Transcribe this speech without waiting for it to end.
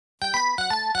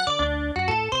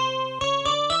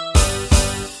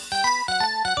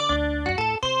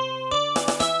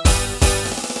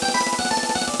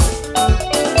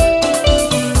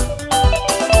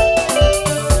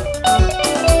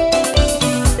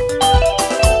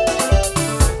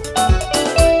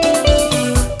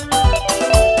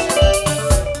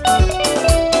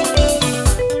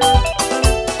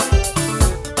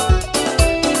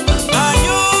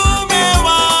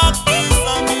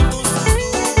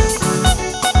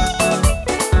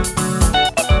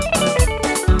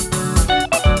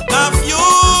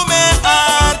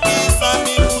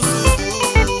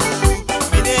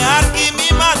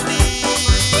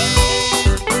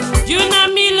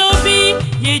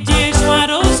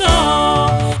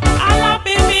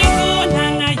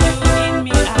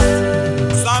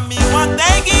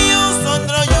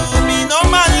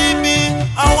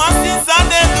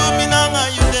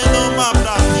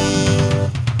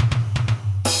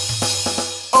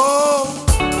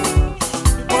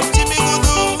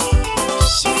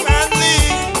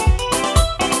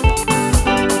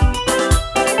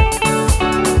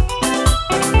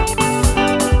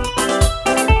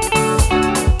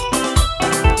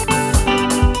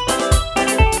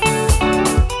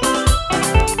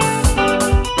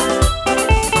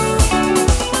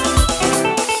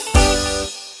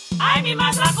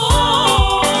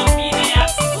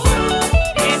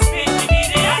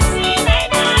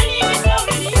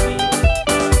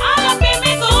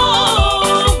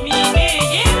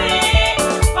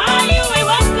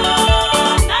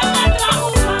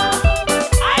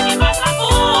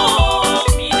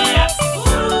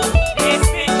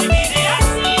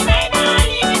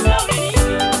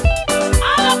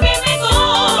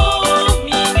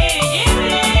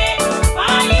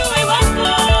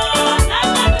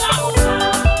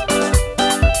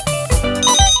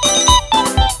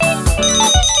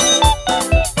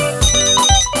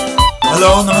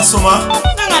Hallo, nama soma?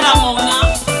 Nangana mona.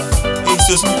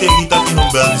 Sus me tegen dat in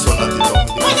een bel is zo laat. Maar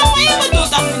dan moet je me doen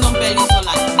dat in een bel is zo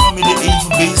laat. Met de even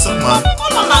bezig man. Oh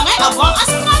mama, mij abon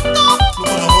as mat toch. We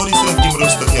kunnen horen is dat Kim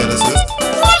rustig hebben zus.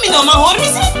 Mami no maar hoor,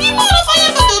 mis het niet maar van je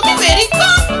bedoelt me werk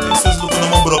kan. Sus, we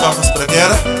kunnen een brok afgesprek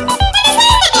hebben. Maar van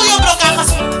je bedoel je brok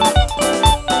afgesprek.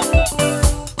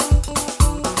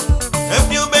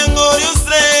 Heb je ben door je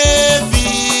strevi.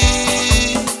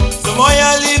 Zo mooi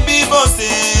a Libi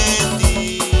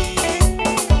boseti.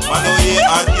 Maar nou je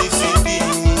artiest city.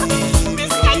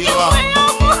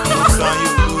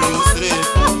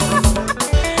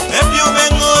 Heb je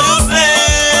ben door je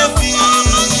strevi.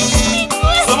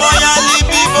 Zo mooi a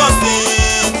Libi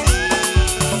boseti.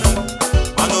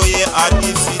 Maar nou je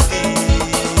artiest city.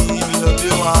 We love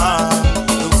you man.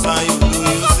 Looks on you do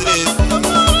you strevi.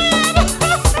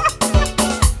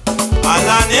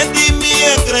 Ala neti mi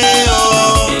e creo.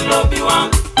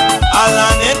 Ala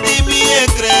neti mi e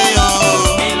creo.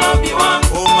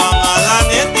 Oh man, ala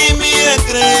neti mi e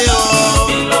creo.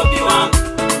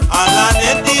 Ala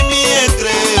neti mi e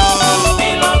creo.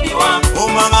 Oh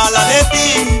man, ala neti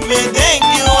me thank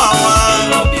you mama.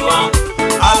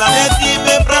 Ala neti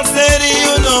me prakseri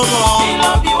you no more.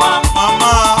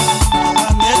 Mama, ala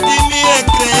neti mi e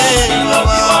creo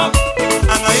mama.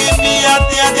 Anga imi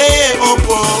ati ade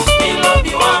opo.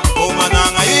 Oh man,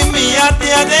 anga imi ati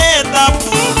ade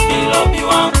tapu.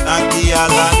 Taki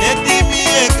ala neti mi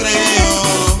e creo.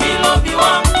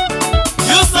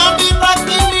 You sabi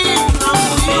taki mi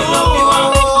love you.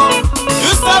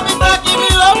 You sabi taki mi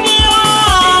love you.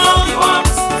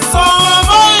 So my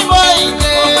boy,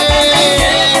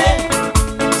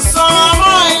 so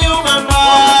my you mama.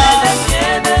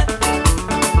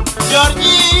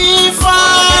 Georgie fa.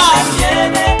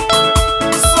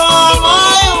 So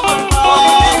my you mama.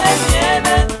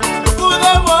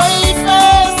 Kude boy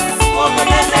face.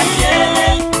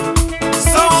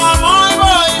 So my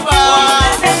boy ba.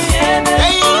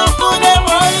 Hey you kude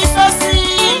boy face.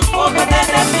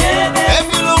 If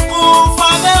you look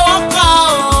for the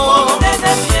wakao.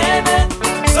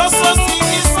 So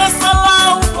siki so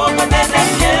salau.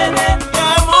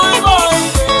 Yeah my boy.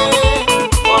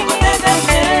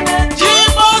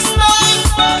 Jibos night.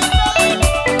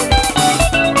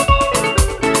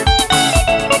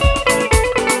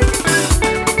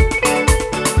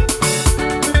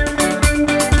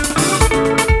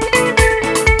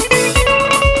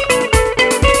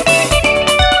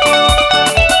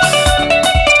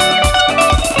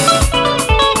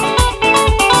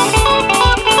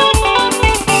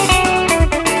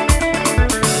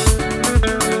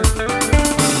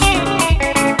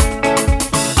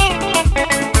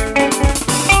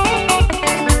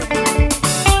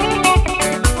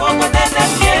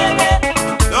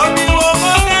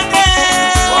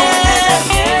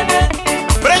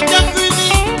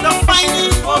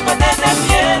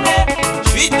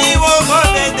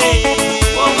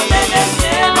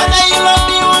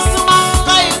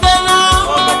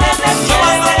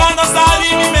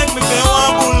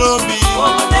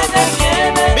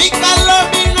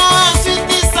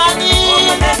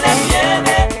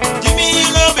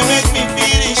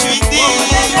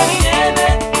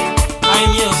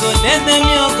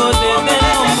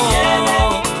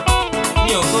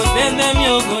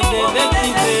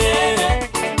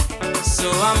 So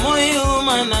amo yo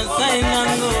mana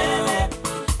sainando,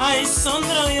 ay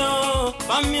sondro yo,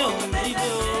 pa mi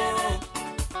olvido.